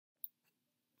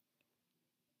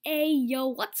Hey yo,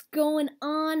 what's going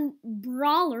on,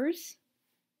 Brawlers?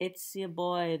 It's your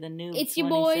boy, the Noob It's your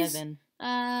boys. 27.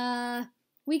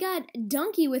 We got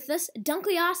Dunky with us,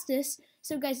 Dunklyostis.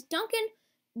 So guys, Duncan,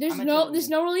 there's I'm a no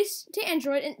total release to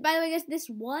Android. And by the way, guys, this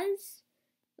was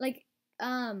like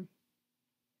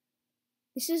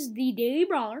this is the Daily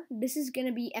Brawler. This is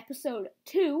gonna be episode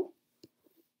 2,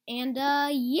 and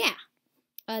yeah,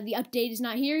 the update is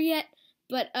not here yet,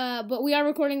 but we are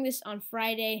recording this on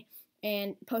Friday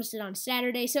and posted on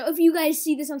Saturday. So if you guys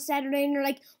see this on Saturday and you're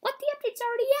like, what, the update's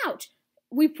already out?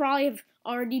 We probably have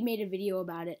already made a video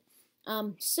about it.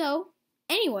 So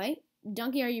anyway,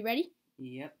 Dunky, are you ready?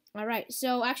 Yep. All right.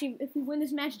 So actually, if we win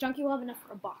this match, Dunky will have enough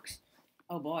for a box.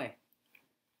 Oh boy.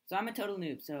 So I'm a total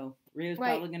noob, so Rio's Right.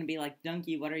 probably going to be like,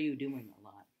 Dunky, what are you doing a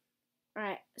lot? All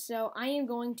right. So I am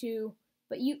going to,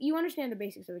 but you understand the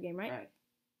basics of the game, right? Right.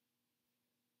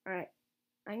 All right.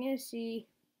 I'm going to see.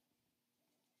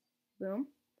 Boom.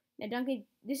 Now, Duncan,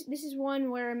 this is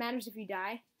one where it matters if you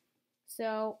die.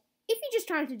 So, if you just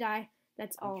try not to die,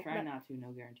 that's all. I'll try not to, no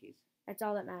guarantees. That's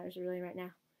all that matters, really, right now.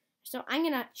 So, I'm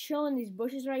going to chill in these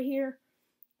bushes right here.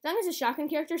 Duncan's a shotgun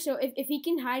character, so if he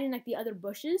can hide in, like, the other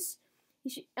bushes,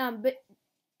 he should, but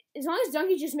as long as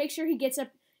Duncan just makes sure he gets up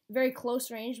very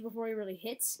close range before he really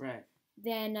hits, Right.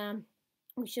 then,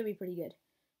 we should be pretty good.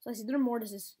 So, I see, little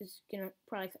Mortis is going to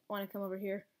probably want to come over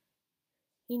here.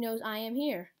 He knows I am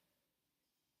here.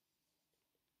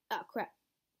 Oh, crap.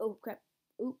 Oh, crap.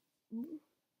 Ooh.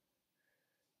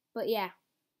 But, yeah.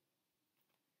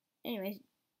 Anyways,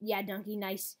 yeah, Dunky,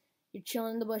 nice. You're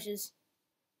chilling in the bushes.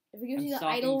 If it gives you the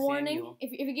idle warning,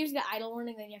 if it gives you the idle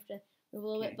warning, then you have to move a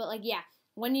little bit. But, like, yeah,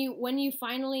 when you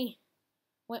finally,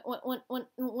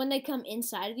 when they come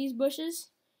inside of these bushes,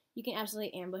 you can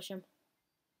absolutely ambush them.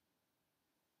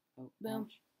 Oh, boom.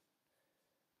 Ouch.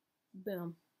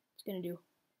 Boom. It's gonna do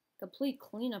complete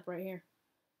cleanup right here.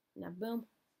 Now, boom.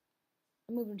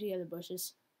 I'm moving to the other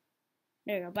bushes.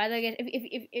 There you go. By the way, guys,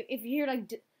 if you hear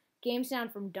like game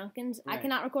sound from Duncan's, right. I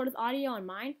cannot record with audio on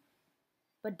mine,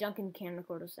 but Duncan can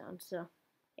record with sound. So,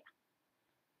 yeah.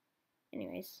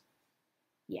 Anyways,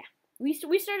 yeah, we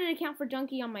started an account for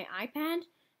Dunky on my iPad,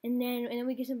 and then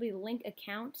we can simply link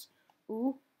accounts.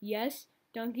 Ooh, yes,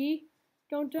 Dunky,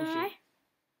 don't die. Oh,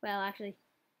 well, actually,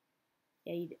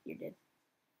 yeah, you did.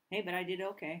 Hey, but I did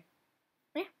okay.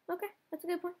 Yeah, okay, that's a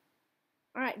good point.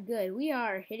 All right, good. We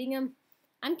are hitting them.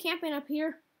 I'm camping up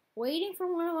here, waiting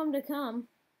for one of them to come.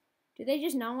 Do they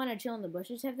just not want to chill in the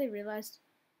bushes? Have they realized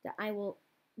that I will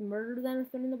murder them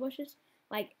if they're in the bushes?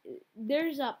 Like,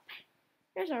 there's a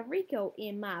Rico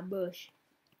in my bush.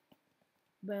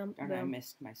 Boom, boom. I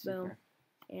missed my super.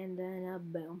 Boom. And then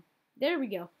boom. There we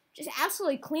go. Just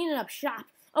absolutely cleaning up shop.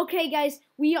 Okay, guys,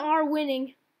 we are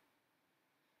winning.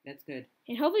 That's good.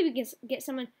 And hopefully we can get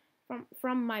someone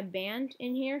from my band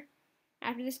in here.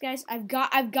 After this, guys, I've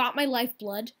got my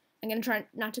lifeblood. I'm gonna try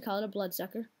not to call it a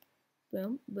bloodsucker.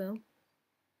 Boom, boom.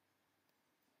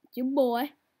 It's your boy,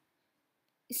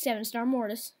 7-star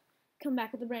Mortis. Come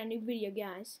back with a brand new video,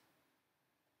 guys.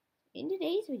 In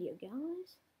today's video,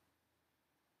 guys,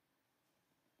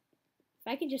 if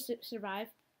I can just survive,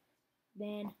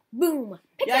 then boom,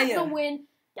 pick up the win.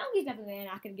 Donkey's definitely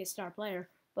not gonna get star player,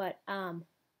 but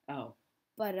Oh.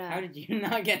 But how did you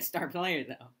not get star player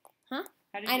though? Huh?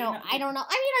 I don't know. I mean,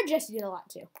 I just did a lot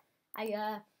too.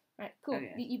 All right, cool.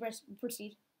 Okay. You press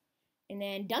proceed, and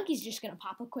then Dunky's just gonna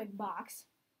pop a quick box.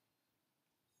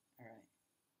 All right.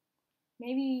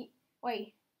 Maybe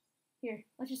wait. Here,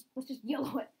 let's just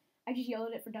yellow it. I just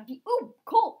yellowed it for Dunky. Ooh,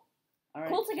 Colt. All right.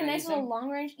 Colt's like a nice little long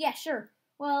range. Yeah, sure.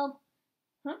 Well,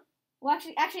 huh? Well,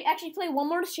 actually, play one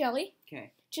more to Shelly.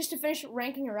 Okay. Just to finish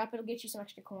ranking her up, it'll get you some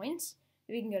extra coins.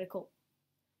 Then we can go to Colt.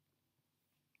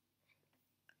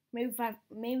 Maybe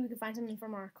we can find something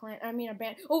from our clan. I mean, our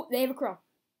band. Oh, they have a crow.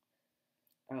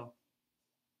 Oh.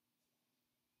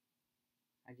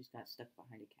 I just got stuck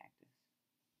behind a cactus.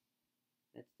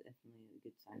 That's definitely a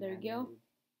good sign. There you go.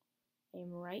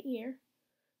 I'm right here.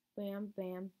 Bam,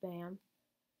 bam, bam.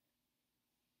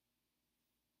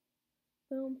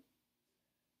 Boom.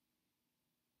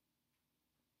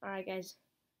 All right, guys.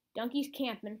 Dunky's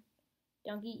camping.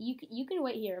 Dunky, you can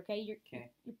wait here, okay?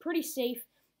 You're pretty safe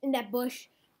in that bush.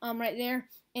 Right there,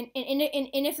 and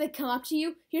if they come up to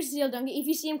you, here's the deal, Duncan. If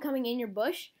you see them coming in your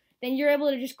bush, then you're able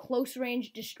to just close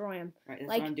range destroy them. Right,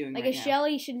 that's what I'm doing like right a now.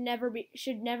 Shelly should never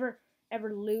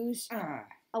ever lose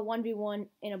a 1v1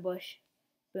 in a bush.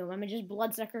 Boom! I'm gonna just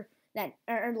bloodsucker that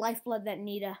or lifeblood that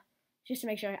Nita, just to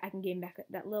make sure I can gain back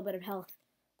that little bit of health,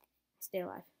 stay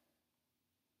alive.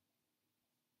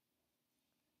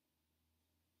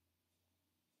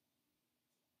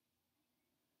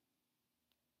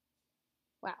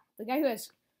 Wow, the guy who has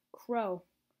Crow.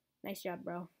 Nice job,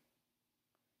 bro.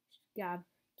 Good job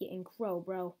getting Crow,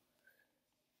 bro.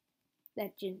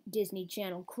 That Disney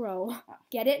Channel Crow.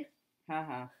 Get it?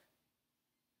 Haha.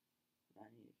 I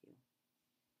need to heal.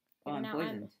 Oh, I'm now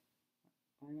poisoned.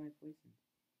 Why am I poisoned?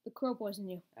 The Crow poisoned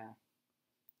you. Ah.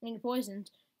 When you're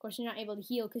poisoned, of course, you're not able to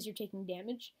heal because you're taking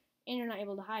damage, and you're not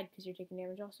able to hide because you're taking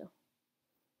damage also.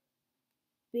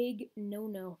 Big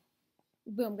no-no.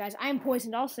 Boom, guys. I am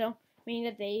poisoned also, meaning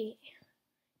that they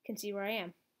can see where I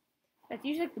am. That's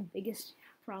usually like the biggest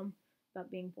problem about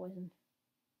being poisoned.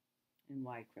 And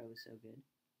why Crow is so good.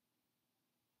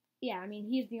 Yeah, I mean,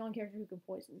 he's the only character who can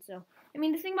poison. So, I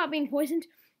mean, the thing about being poisoned,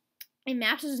 in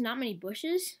maps there's not many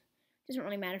bushes. It doesn't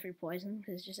really matter if you're poisoned,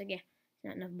 because it's just like, yeah,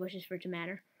 not enough bushes for it to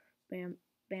matter. Bam,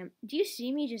 bam. Do you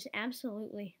see me just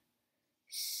absolutely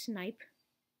snipe?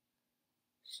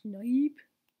 Snipe?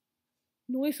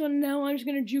 Nice one. Now I'm just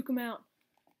going to juke him out.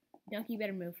 Duncan, you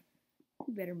better move.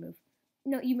 You better move.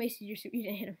 No, you wasted your suit. You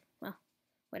didn't hit him. Well,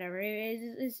 whatever.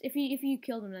 If you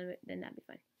killed him, then that'd be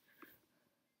fine.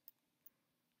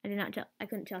 I did not tell. I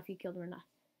couldn't tell if you killed him or not.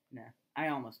 No, I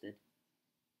almost did.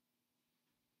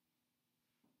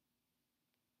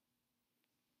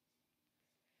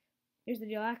 Here's the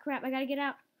deal. Ah, crap. I gotta get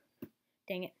out.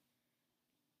 Dang it.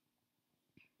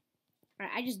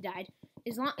 Alright, I just died.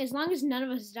 As long as none of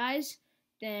us dies,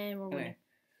 then we're winning.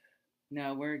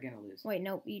 No, we're gonna lose. Wait,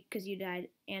 no, because you died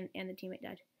and the teammate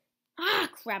died. Ah,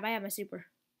 crap! I have my super.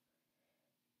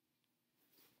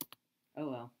 Oh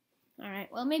well. All right.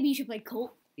 Well, maybe you should play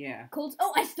Colt. Yeah. Colt's.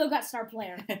 Oh, I still got star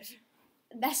player.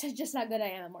 That's just how good I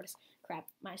am at Mortis. Crap!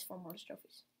 -4 Mortis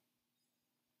trophies.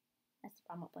 That's the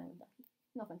problem with playing with Duncan.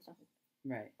 No offense, Duncan.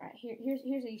 Right. All right. Here's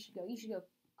where you should go. You should go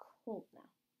Colt now.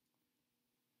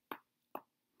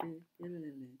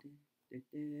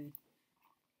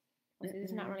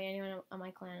 There's not really anyone on my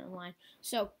clan online.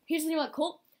 So here's the thing about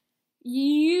Colt.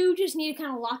 You just need to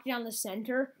kind of lock down the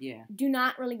center. Yeah. Do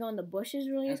not really go in the bushes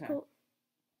really as Colt.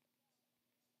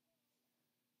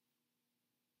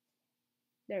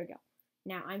 There we go.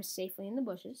 Now I'm safely in the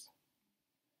bushes.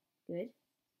 Good.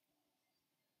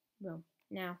 Boom.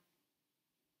 Now.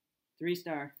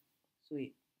 3-star.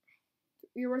 Sweet.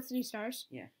 You're worth 3 stars?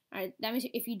 Yeah. Alright, that means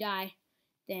if you die,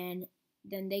 then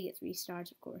they get 3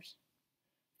 stars, of course.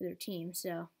 For their team,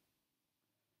 so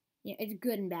yeah, it's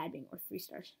good and bad being worth 3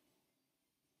 stars.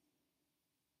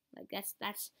 Like that's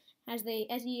as they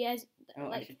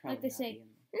say.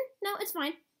 No, it's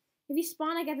fine. If you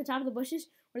spawn like at the top of the bushes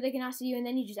where they cannot see you, and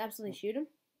then you just absolutely shoot them.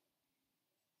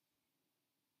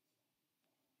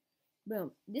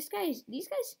 Boom. These guys.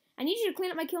 I need you to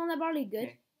clean up my kill on that barley. Good.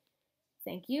 Okay.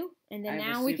 Thank you. And then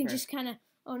now we can just kind of.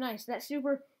 Oh, nice. That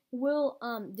super will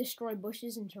destroy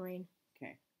bushes and terrain.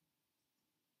 Okay.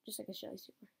 Just like a Shelly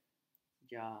super.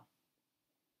 Ja.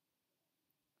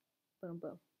 Boom,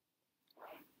 boom.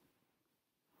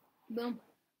 Boom.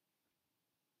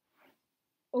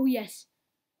 Oh, yes.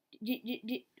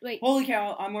 Wait. Holy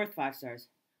cow, I'm worth 5 stars.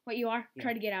 What, you are? Yeah.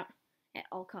 Try to get out at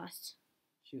all costs.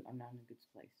 Shoot, I'm not in a good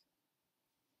place.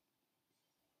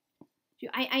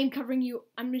 Shoot, I'm covering you.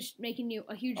 I'm just making you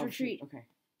a huge retreat. Shoot. Okay.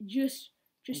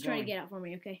 Just try to get out for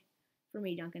me, okay? For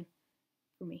me, Duncan.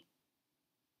 For me.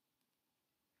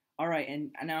 All right,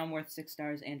 and now I'm worth 6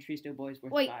 stars, and Tristo Boy's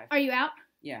worth 5. Wait, are you out?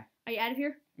 Yeah. Are you out of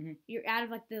here? Mm-hmm. You're out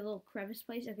of, like, the little crevice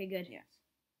place? Okay, good. Yes.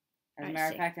 As a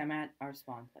matter of fact, I'm at our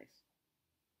spawn place.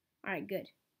 All right, good.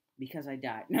 Because I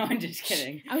died. No, I'm just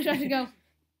kidding. I was about to go.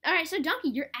 All right, so, Donkey,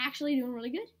 you're actually doing really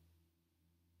good.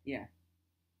 Yeah.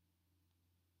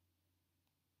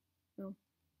 Boom.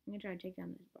 I'm going to try to take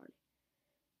down this barley.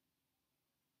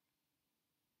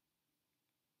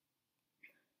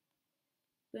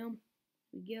 Boom.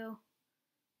 Here we go.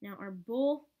 Now our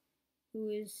bull, who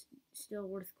is still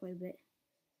worth quite a bit.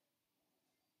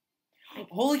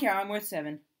 Holy cow, I'm worth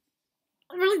 7.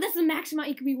 Really? That's the max amount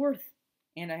you could be worth.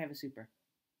 And I have a super.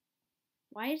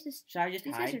 Why is this? Should I just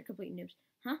hide? These guys are complete noobs.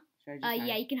 Huh? Should I just hide?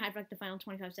 Yeah, you can hide for like the final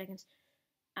 25 seconds.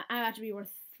 I have to be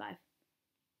worth 5.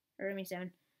 Or, I mean 7.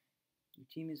 Your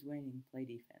team is winning. Play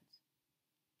defense.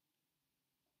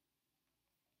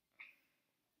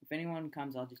 If anyone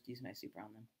comes, I'll just use my super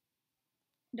on them.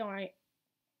 Don't worry.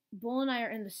 Bull and I are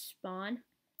in the spawn.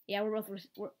 Yeah, we're both worth.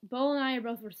 Bull and I are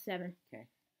both worth 7. Okay.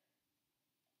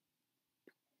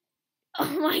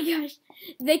 Oh my gosh.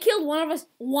 They killed one of us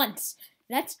once.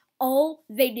 That's all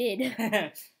they did.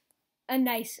 A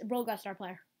nice Brawl got star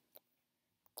player.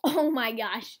 Oh my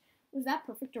gosh. Was that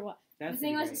perfect or what? That's the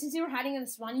thing was, since you were hiding in the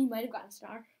spawn, you might have gotten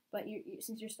star. But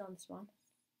since you're still in the spawn.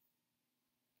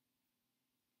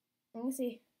 Let me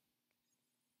see.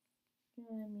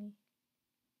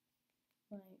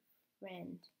 My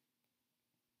friend.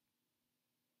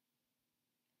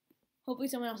 Hopefully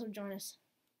someone else will join us.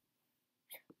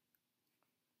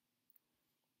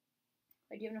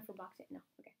 Wait, do you have enough for box yet? No.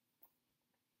 Okay.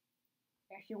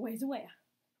 Actually, you're ways away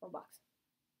for a box.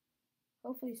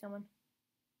 Hopefully someone.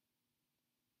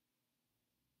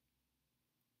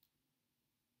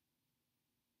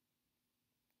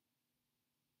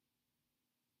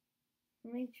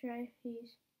 Let me try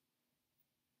these.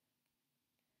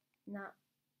 Not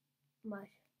much.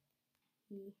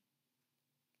 He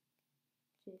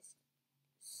just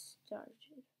started.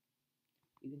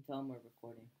 You can tell him we're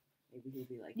recording. Maybe he'll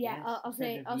be like, yeah.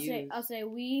 Yes, I'll say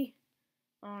we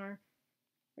are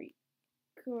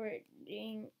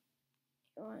recording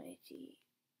YT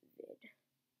vid.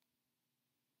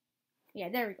 Yeah,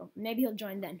 there we go. Maybe he'll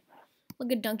join then.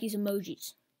 Look at Dunky's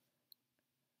emojis.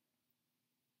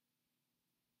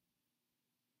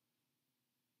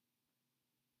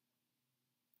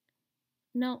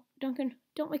 No, Duncan,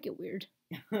 don't make it weird.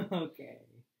 Okay.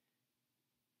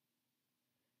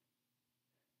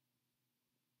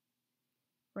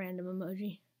 Random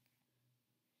emoji.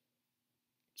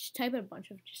 Just type in a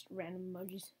bunch of just random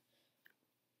emojis.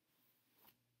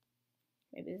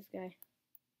 Maybe this guy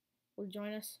will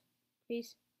join us.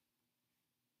 Peace.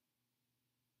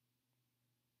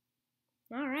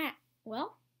 Alright,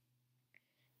 well,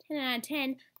 10 out of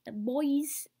 10. The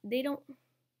boys, they don't.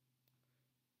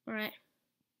 Alright.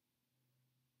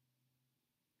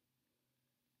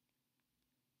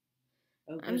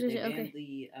 Oh, good. I'm just They banned okay.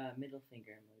 the middle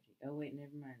finger emoji. Oh, wait, never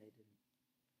mind. They didn't.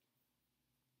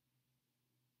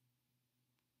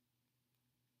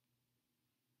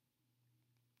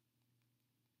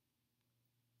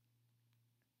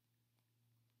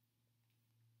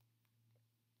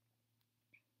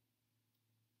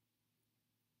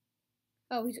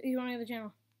 Oh, he's on the other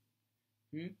channel.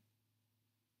 Hmm?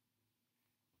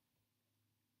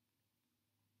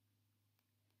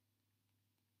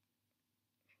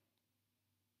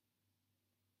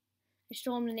 I just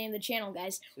told him to name the channel,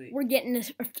 guys. Sweet. We're getting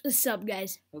a sub,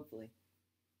 guys. Hopefully.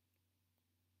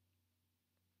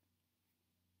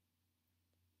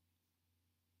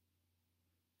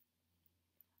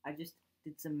 I just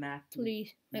did some math.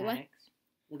 Please. Wait, what?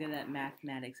 Look at that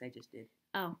mathematics I just did.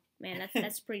 Oh, man,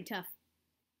 that's pretty tough.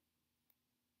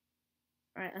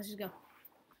 Alright, let's just go.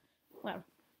 Whatever.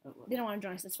 Oh, They don't want to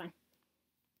join us, that's fine.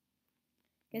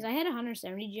 Because I had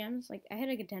 170 gems. Like, I had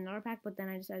like a $10 pack, but then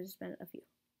I decided to spend a few.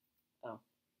 Oh.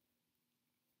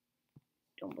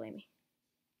 Don't blame me.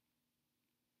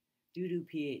 Doo-doo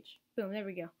PH. Boom, there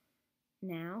we go.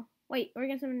 Now, wait, we're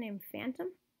against someone named Phantom?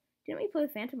 Didn't we play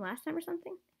with Phantom last time or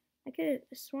something? I could have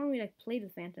sworn we like played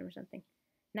with Phantom or something.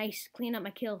 Nice, clean up my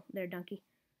kill there, Dunky.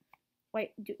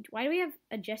 Wait, why do we have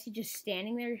a Jessie just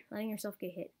standing there letting herself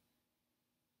get hit?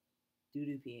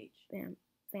 Doo-doo PH. Damn,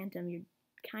 Phantom, you're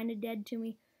kind of dead to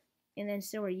me. And then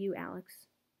so are you, Alex.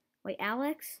 Wait,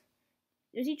 Alex?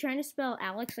 Is he trying to spell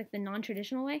Alex like the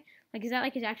non-traditional way? Like, is that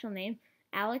like his actual name?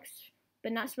 Alex,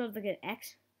 but not spelled like an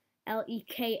X?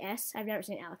 L-E-K-S? I've never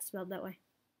seen Alex spelled that way.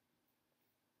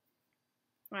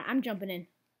 Alright, I'm jumping in.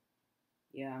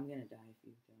 Yeah, I'm gonna die if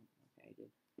you don't. Okay, I did.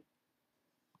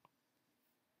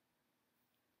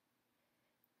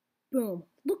 Boom.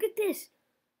 Look at this.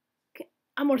 Okay,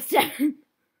 I'm worth 7.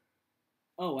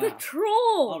 Oh, wow. The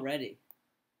troll! Already.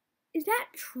 Is that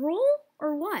troll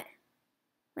or what?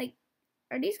 Like,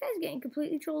 are these guys getting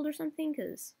completely trolled or something?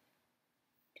 Because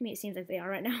to me it seems like they are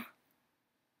right now.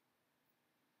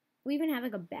 We even have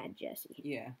like a bad Jessie.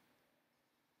 Yeah.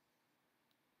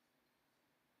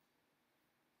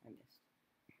 I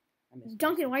missed.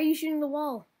 Duncan, why are you shooting the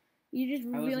wall? You're just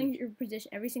revealing wasn't- your position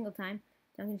every single time.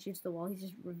 Duncan shoots the wall. He's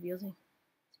just revealing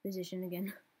his position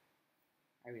again.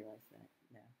 I realized that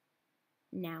now.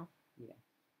 Now. Yeah.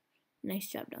 Nice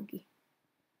job, Dunky.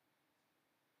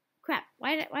 Crap.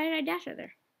 Why did I dash out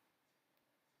there?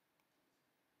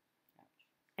 Ouch.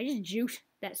 I just juked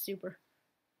that super.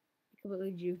 I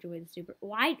completely juked away the super.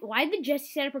 Why did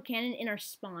Jessie set up her cannon in our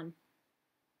spawn?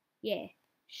 Yeah,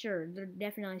 sure. They're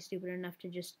definitely stupid enough to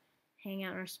just hang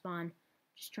out in our spawn.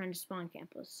 Just trying to spawn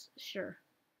camp us. Sure.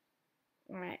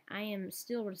 Alright, I am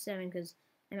still worth 7 because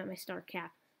I'm at my star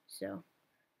cap. So.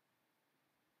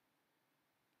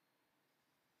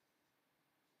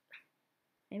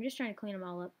 I'm just trying to clean them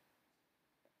all up.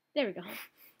 There we go.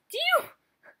 Do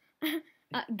you?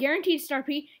 Guaranteed star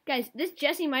P. Guys, this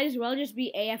Jessie might as well just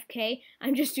be AFK.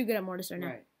 I'm just too good at Mortis right now.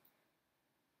 Right.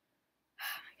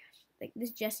 Oh my gosh. Like,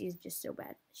 this Jessie is just so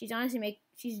bad. She's honestly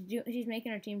she's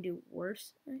making our team do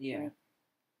worse. Actually. Yeah.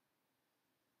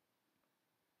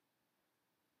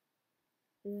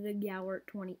 The Gower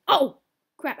 20. Oh!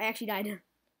 Crap, I actually died.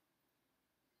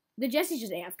 The Jessie's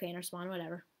just AFK in our spawn,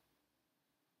 whatever.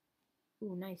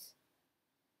 Ooh, nice.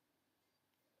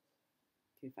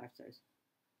 2 5-stars.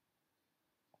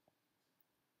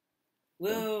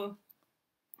 Woo!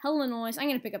 Hella noise. I'm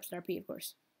gonna pick up Star P, of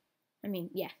course. I mean,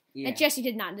 yeah. Yeah. And Jesse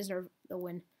did not deserve the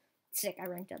win. Sick. I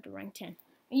ranked up to rank 10.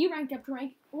 And you ranked up to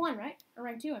rank 1, right? Or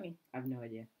rank 2, I mean. I have no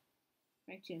idea.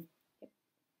 Rank 2. Yep.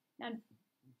 Now,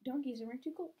 Donkey's a rank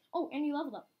 2 gold. Oh, and you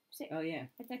leveled up. Sick. Oh, yeah.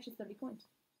 That's actually 30 coins.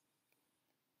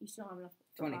 You still have enough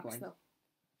for 20 box, coins.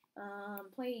 Though.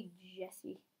 Play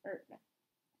Jesse. Or, no.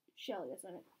 Shelly, that's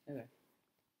not it. Okay.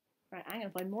 Alright, I'm gonna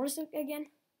play Mortis again.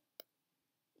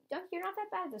 Dunk, you're not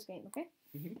that bad at this game, okay?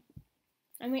 Mm-hmm.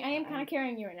 I mean, I am kind of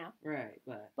carrying you right now. Right,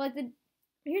 but... But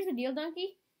here's the deal,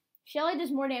 Donkey. Shelly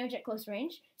does more damage at close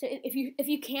range. So if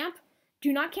you camp,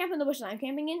 do not camp in the bush that I'm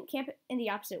camping in. Camp in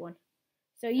the opposite one.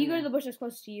 So you go to the bush that's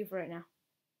closest to you for right now.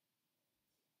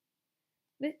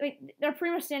 They're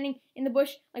pretty much standing in the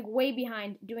bush, like, way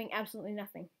behind, doing absolutely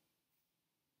nothing.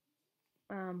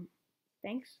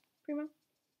 Thanks, Primo.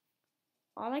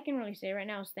 All I can really say right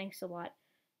now is thanks a lot.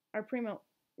 Our Primo...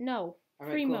 No. All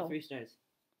right, Primo. cool. 3 stars.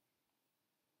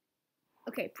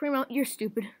 Okay, Primo, you're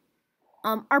stupid.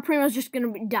 Our Primo's just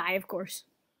gonna die, of course.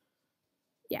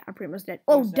 Yeah, our Primo's dead.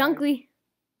 Oh, Dunky.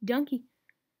 Donkey,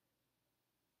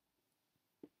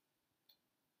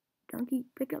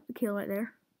 pick up the kill right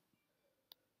there.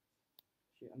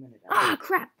 Shoot, I'm gonna die. Ah,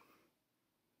 crap.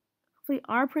 Hopefully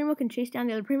our Primo can chase down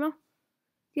the other Primo.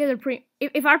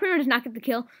 If our Primo does not get the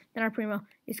kill, then our Primo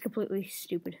is completely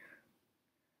stupid.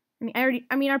 I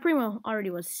mean, our Primo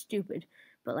already was stupid,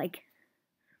 but, like,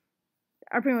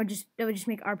 our Primo that would just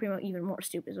make our Primo even more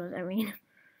stupid, is what I mean.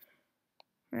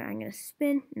 Alright, I'm gonna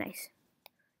spin. Nice.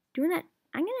 Doing that,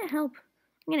 I'm gonna help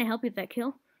you with that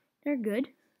kill. They're good.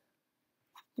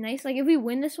 Nice. Like, if we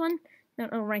win this one, then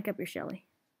it'll rank up your Shelly.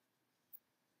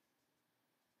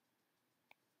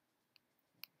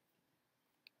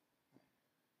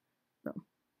 Boom.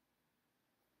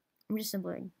 I'm just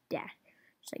simply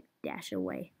like dash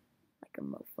away like a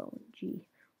mofo. Gee.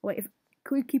 Wait,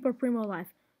 can we keep our Primo alive?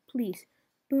 Please.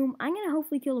 Boom. I'm gonna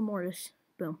hopefully kill the Mortis.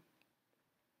 Boom.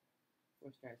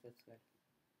 4 stars, that's good.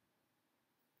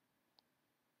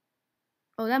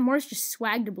 Oh, that Mortis just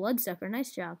swagged a Bloodsucker.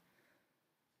 Nice job.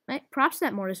 Right, props to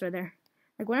that Mortis right there.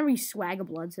 Like, whenever you swag a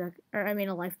Bloodsucker, or I mean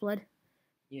a Lifeblood,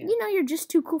 yeah. You know you're just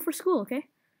too cool for school, okay?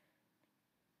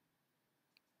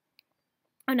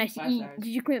 Oh, nice. Did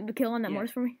you clean up the kill on that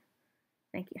Mortis for me?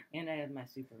 Thank you. And I have my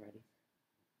super ready.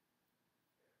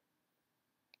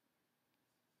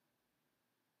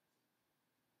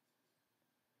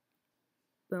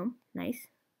 Boom. Nice.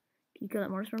 Can you kill that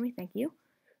Mortis for me? Thank you.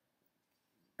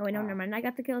 Oh, wait, no, never mind. I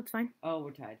got the kill. It's fine. Oh,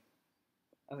 we're tied.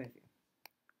 Okay.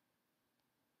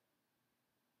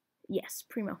 Yes,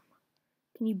 Primo.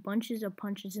 Can you bunches of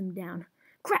punches him down?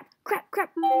 Crap!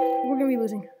 We're gonna be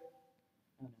losing.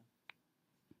 Oh, no.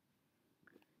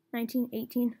 19,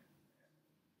 18.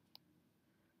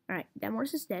 Alright, that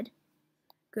Mortis is dead.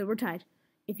 Good, we're tied.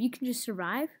 If you can just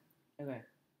survive... Okay,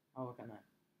 I'll work on that.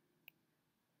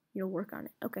 You'll work on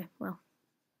it. Okay, well.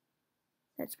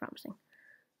 That's promising.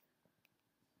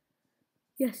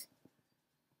 Yes.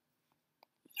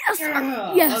 Yes!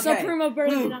 Yes, okay. So Primo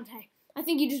barely did not tag. I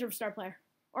think you deserve star player.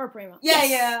 Or a Primo.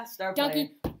 Yeah, star player.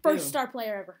 Donkey, first star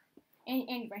player ever.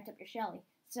 And you ranked up your Shelly.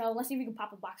 So let's see if we can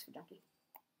pop a box for Donkey.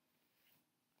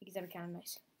 Because that'd be kind of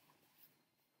nice.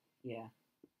 Yeah.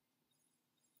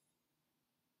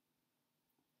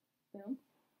 Boom.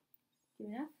 Do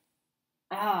enough?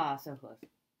 Ah, so close.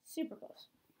 Super close.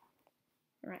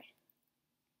 Alright.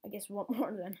 I guess one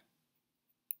more then.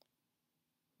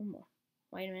 One more.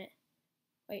 Wait a minute.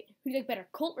 Wait, who do you like better,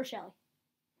 Colt or Shelly?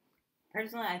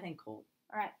 Personally, I think Colt.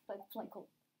 Alright, play Colt.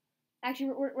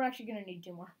 Actually, we're actually gonna need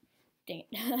 2 more. Dang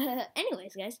it.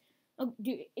 Anyways, guys. Oh,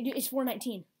 dude, it's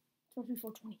 419. It's supposed to be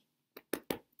 420.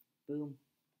 Boom.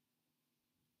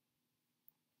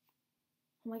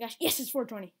 Oh my gosh, yes, it's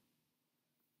 420.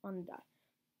 On the dot.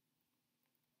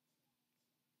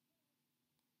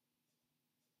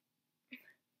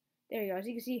 There you go. As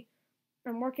you can see,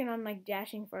 I'm working on, like,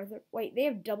 dashing farther. Wait, they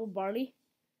have double barley?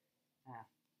 Ah.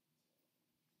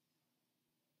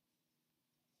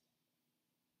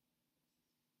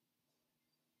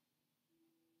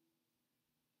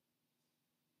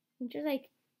 Just, like,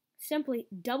 simply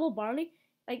double barley.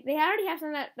 Like, they already have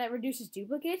something that reduces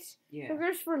duplicates. Yeah. But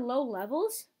just for low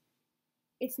levels,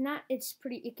 it can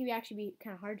actually be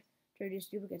kind of hard to reduce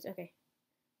duplicates. Okay.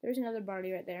 There's another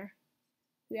barley right there,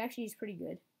 who actually is pretty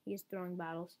good. He is throwing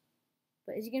bottles.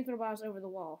 But is he going to throw bottles over the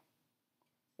wall?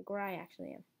 Like where I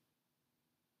actually am.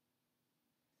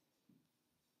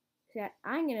 So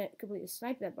I'm going to completely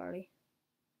snipe that barley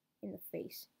in the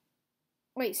face.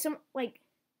 Wait,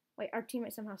 our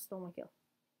teammate somehow stole my kill.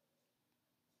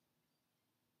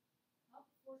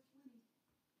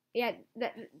 Yeah,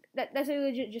 that's what I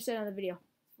legit just said on the video.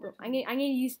 I'm gonna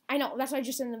use. I know that's what I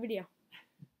just said in the video.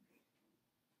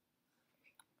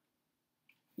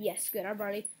 Yes, good. Our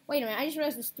Barley. Wait a minute. I just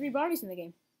realized there's 3 Barleys in the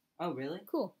game. Oh, really?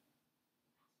 Cool.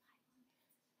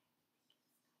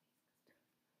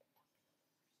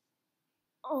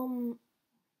 Oh man.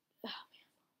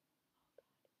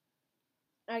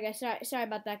 Alright, guys. Sorry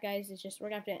about that, guys. It's just we're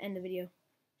gonna have to end the video.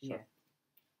 Yeah.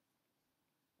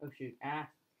 Oh shoot! Ah.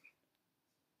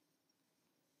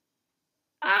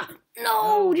 Ah no!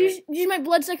 Oh, Did you my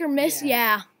bloodsucker miss?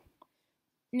 Yeah.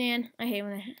 Man, I hate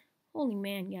when that. Holy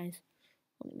man, guys.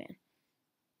 Holy man.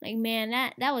 Like man,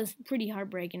 that was pretty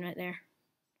heartbreaking right there.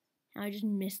 How I just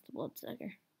missed the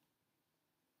bloodsucker.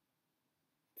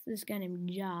 It's this guy named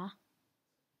Ja.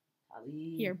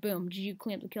 Ali. Here, boom. Did you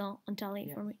clean up the kill on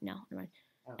Tali for me? No, never mind.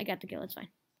 Oh. I got the kill. It's fine.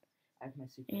 I have my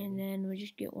super. And then we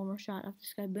just get one more shot off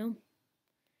this guy. Boom.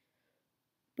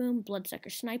 Boom. Bloodsucker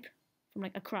snipe from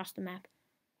like across the map.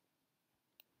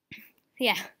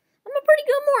 Yeah, I'm a pretty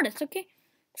good Mortis. Okay,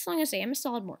 that's all I'm gonna say. I'm a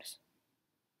solid Mortis.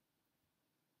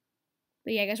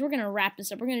 But yeah, guys, we're gonna wrap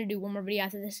this up. We're gonna do one more video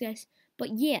after this, guys.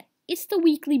 But yeah, it's the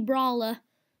weekly Brawler,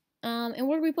 and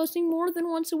we're gonna be posting more than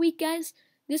once a week, guys.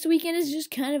 This weekend is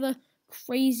just kind of a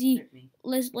crazy,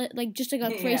 just like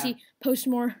a crazy post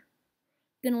more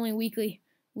than only weekly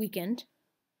weekend,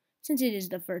 since it is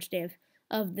the first day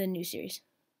of the new series.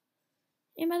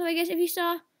 And by the way, guys, if you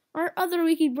saw our other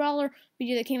weekly Brawler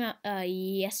video that came out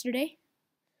yesterday,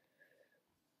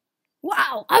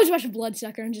 wow, I was watching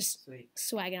Bloodsucker and just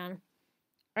swagging on him.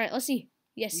 All right, let's see.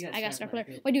 Yes, I got star player.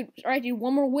 Wait, dude. All right, dude.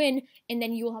 One more win, and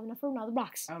then you will have enough for another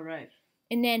box. All right.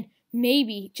 And then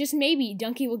maybe, just maybe,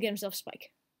 Duncan will get himself a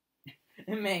Spike.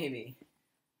 Maybe.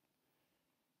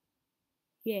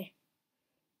 Yeah.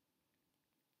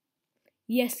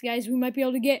 Yes, guys, we might be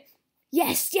able to get.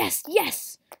 Yes.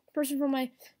 Person from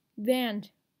my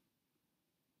band.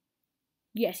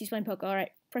 Yes, he's playing Poco. All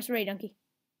right, press ready, Duncan.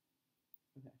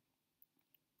 Okay.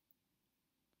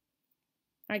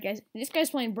 All right, guys. This guy's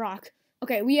playing Brock.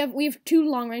 Okay, we have 2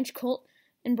 long range, Colt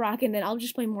and Brock, and then I'll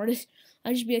just play Mortis.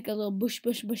 I'll just be like a little bush.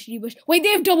 Wait, they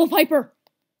have double Piper.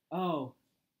 Oh.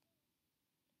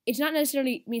 It's not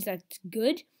necessarily means that's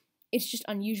good. It's just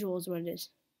unusual is what it is.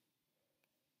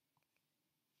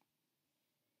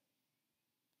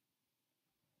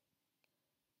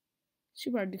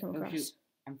 Super hard to come across. Shoot.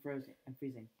 I'm frozen. I'm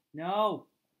freezing. No.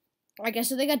 I guess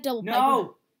so. They got double Piper.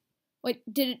 No. Wait,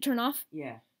 did it turn off?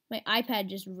 Yeah. My iPad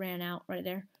just ran out right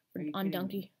there on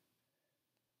Duncan.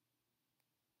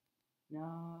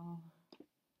 No.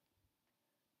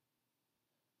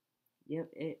 Yep,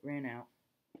 it ran out.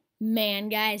 Man,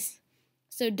 guys.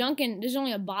 So Duncan, there's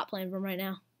only a bot playing for him right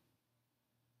now.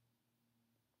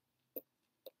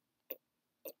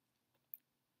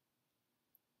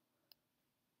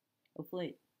 Hopefully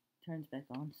it turns back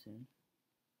on soon.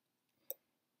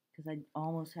 Because I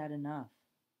almost had enough.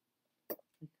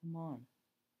 Like, come on.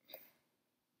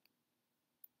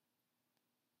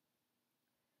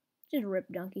 Just rip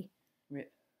Duncan.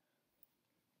 Rip.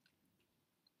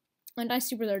 And I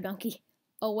super there, Duncan.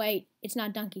 Oh wait, it's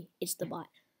not Duncan, it's the bot.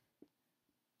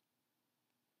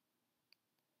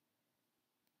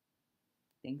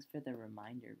 Thanks for the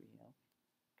reminder,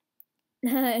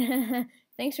 Rio.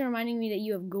 Thanks for reminding me that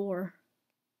you have Gore.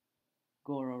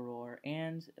 Gororoar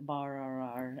and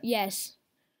Bararar. Yes.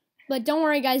 But don't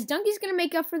worry, guys. Duncan's going to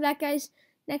make up for that, guys.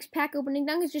 Next pack opening,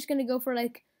 Duncan's just going to go for,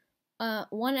 like,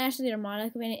 1 Ashley or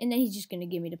Monica, and then he's just going to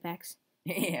give me the packs.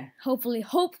 Yeah. Hopefully.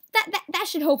 That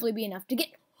should hopefully be enough to get...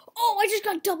 Oh, I just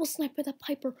got double sniped by that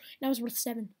Piper. And I was worth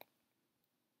 7.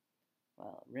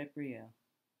 Well, rip Rio.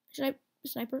 Should I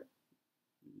sniper?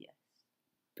 Yes.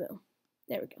 Boom.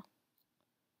 There we go.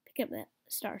 Pick up that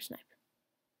star snipe.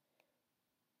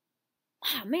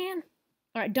 Ah, man.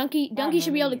 All right, Duncan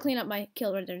should be able to clean up my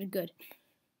kill right there. Good.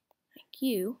 Thank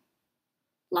you.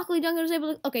 Luckily, Duncan was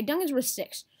able to... Okay, Duncan's worth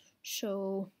 6.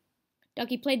 So,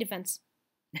 Duncan, play defense.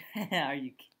 Are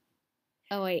you...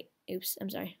 Oh, wait. Oops. I'm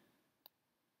sorry.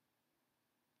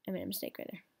 I made a mistake right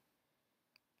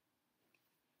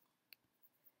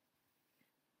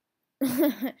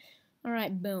there. All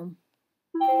right, boom.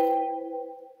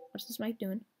 What's this Mike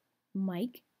doing?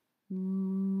 Mike.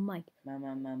 Mike. My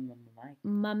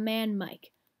man,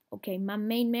 Mike. Okay, my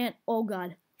main man. Oh,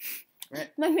 God.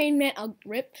 Rip. My main man. I'll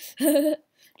rip. Dude,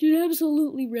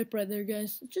 absolutely rip right there,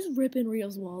 guys. Just rip in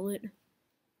Rio's wallet.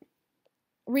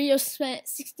 Rio spent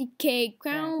 60K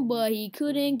crown, but he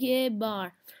couldn't get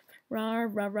bar. Rar,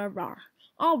 rar, rar, rar.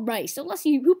 All right, so let's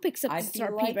see who picks up the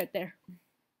star P right there.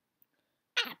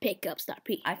 I pick up star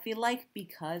P. I feel like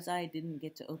because I didn't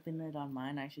get to open it on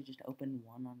mine, I should just open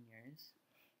one on yours.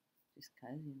 Just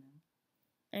 'cause, you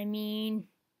know. I mean,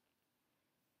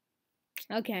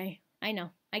 okay, I know.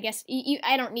 I guess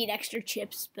I don't need extra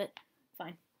chips, but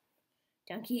fine.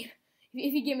 Donkey,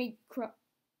 if you give me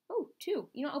oh, 2.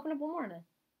 You know, open up one more then.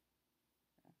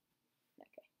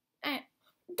 Okay.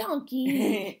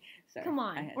 Donkey. Sorry, Come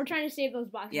on. We're trying to save those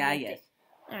boxes. Yeah, I guess.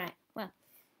 Alright, well.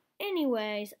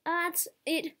 Anyways, that's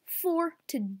it for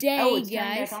today, guys. Oh, it's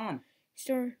turning back on.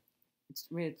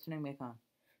 It's turning back on.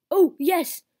 Oh,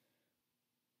 yes.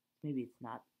 Maybe it's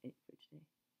not it for today.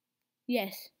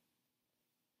 Yes.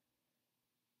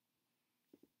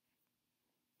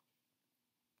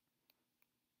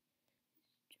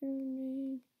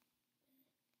 Turning.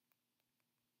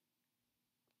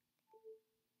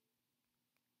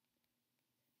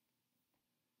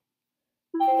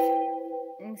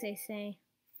 And say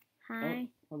hi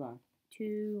hold on. to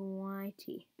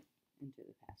YT. Enter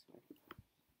the password.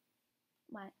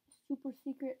 My super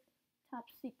secret, top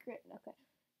secret. Okay.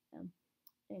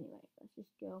 Anyway, let's just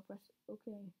go. Press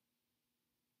OK.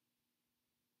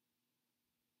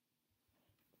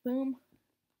 Boom.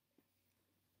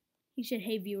 He said,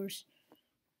 "Hey viewers."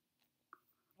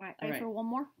 All right. Ready for one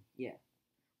more? Yeah.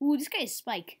 Ooh, this guy is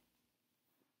Spike.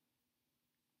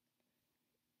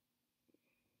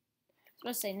 I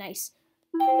was about to say nice,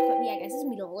 but yeah, guys, this is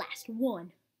gonna be the last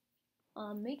one.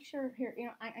 Make sure here. You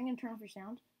know, I'm gonna turn off your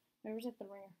sound. Where's it the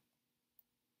ringer?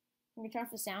 I'm gonna turn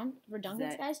off the sound for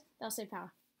Duncan's, guys. That'll save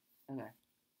power. Okay.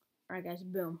 All right, guys.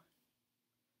 Boom.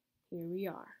 Here we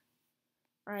are.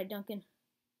 All right, Duncan.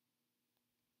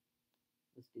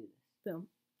 Let's do this. Boom.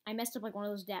 I messed up like one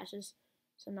of those dashes,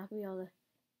 so I'm not gonna be able to.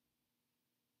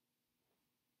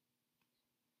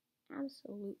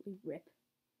 Absolutely rip.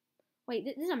 Wait,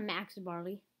 this is a max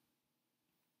barley.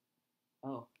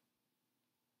 Oh.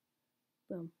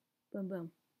 Boom. Boom,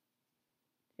 boom.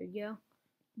 There you go.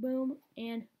 Boom,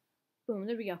 and boom.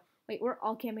 There we go. Wait, we're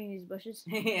all camping in these bushes?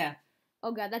 Yeah.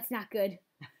 Oh, God, that's not good.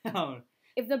 Oh.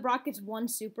 If the Brock gets 1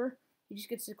 super, he just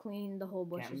gets to clean the whole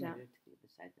bushes out. To the other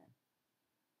side then.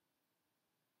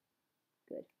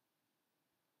 Good.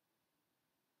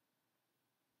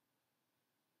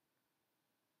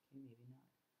 Okay, maybe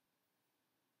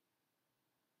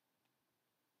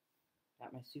not.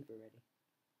 Got my super ready.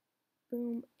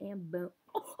 Boom and boom.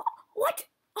 Oh, what?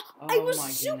 Oh, I was my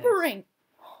supering.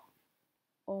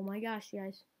 Oh my gosh,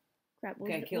 guys. Crap.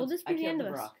 Will this be the end of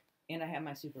us? Brock, and I have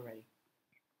my super ready.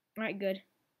 Alright, good.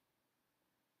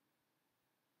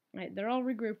 Alright, they're all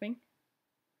regrouping.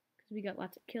 Because we got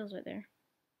lots of kills right there.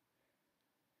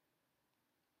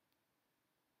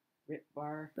 Rip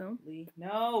Barley. Boom.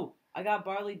 No! I got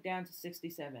Barley down to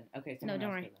 67. Okay, no, don't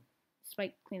worry.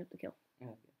 Spike, clean up the kill.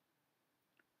 Okay.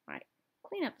 Alright,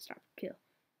 clean up the start kill.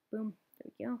 Boom.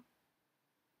 There we go.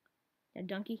 Now,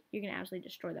 Donkey, you're going to absolutely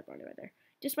destroy that Brawler right there.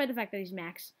 Despite the fact that he's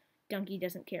max, Donkey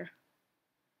doesn't care.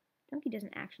 Donkey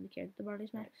doesn't actually care that the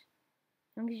Brawler's max.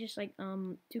 Donkey's just like,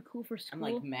 too cool for school.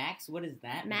 I'm like, max? What is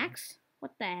that? Max?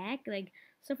 What the heck? Like,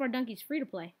 so far Donkey's free to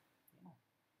play.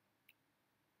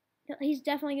 Yeah. He's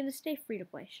definitely going to stay free to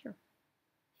play, sure.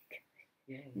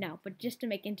 Yeah. No, but just to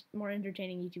make more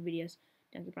entertaining YouTube videos,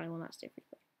 Donkey probably will not stay free to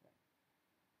play.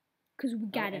 Because we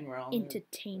gotta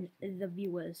entertain the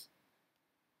viewers.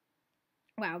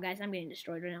 Wow, guys, I'm getting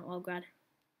destroyed right now. Oh, God.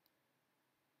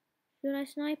 Should I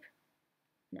snipe?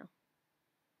 No.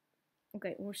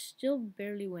 Okay, we're still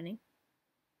barely winning.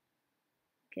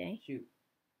 Okay. Shoot.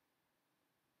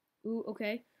 Ooh,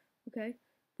 okay. Okay.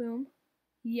 Boom.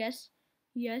 Yes.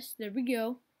 Yes, there we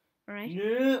go. Alright. No.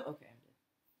 Okay, I'm dead.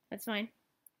 That's fine.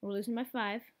 We're losing by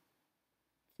 5.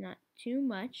 It's not too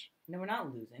much. No, we're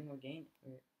not losing. We're gaining.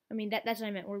 I mean, that's what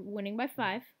I meant. We're winning by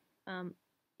 5.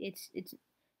 It's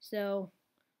so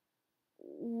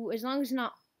as long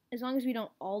as we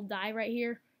don't all die right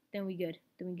here, then we good.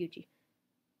 Then we Gucci.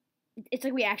 It's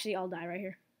like we actually all die right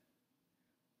here.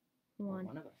 One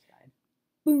of us died.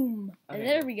 Boom. Okay. And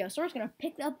there we go. So we're just gonna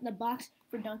pick up the box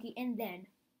for Donkey, and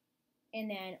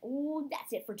then, oh,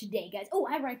 that's it for today, guys. Oh,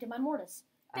 I ranked up my Mortis.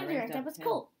 That ranked up. It's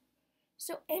cool.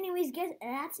 So, anyways, guys,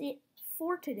 that's it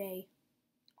for today.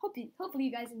 Hopefully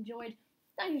you guys enjoyed.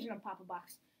 Donkey's gonna pop a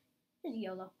box. This is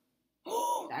YOLO.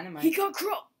 Dynamite. He got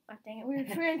crow. Oh, dang it.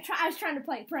 I was trying to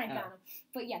play a prank on him.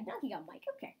 But yeah, Donkey got Mike.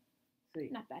 Okay.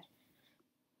 Sweet. Not bad.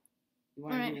 You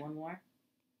want to do one more?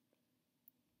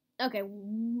 Okay.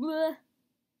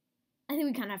 I think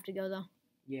we kind of have to go, though.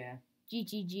 Yeah.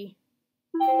 GGG.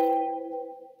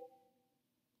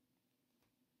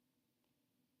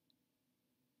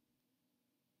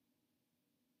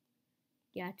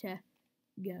 Gotta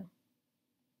go.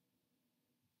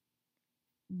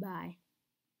 Bye.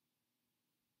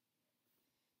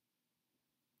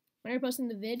 When are you posting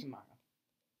the vid? Tomorrow.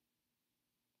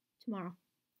 tomorrow.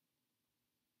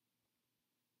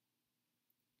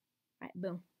 Alright,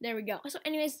 boom. There we go. So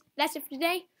anyways, that's it for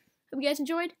today. Hope you guys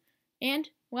enjoyed. And,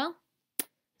 well,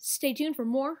 stay tuned for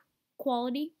more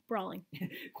quality brawling.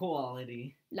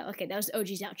 Quality. No, okay, that was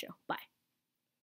OG's outro. Bye.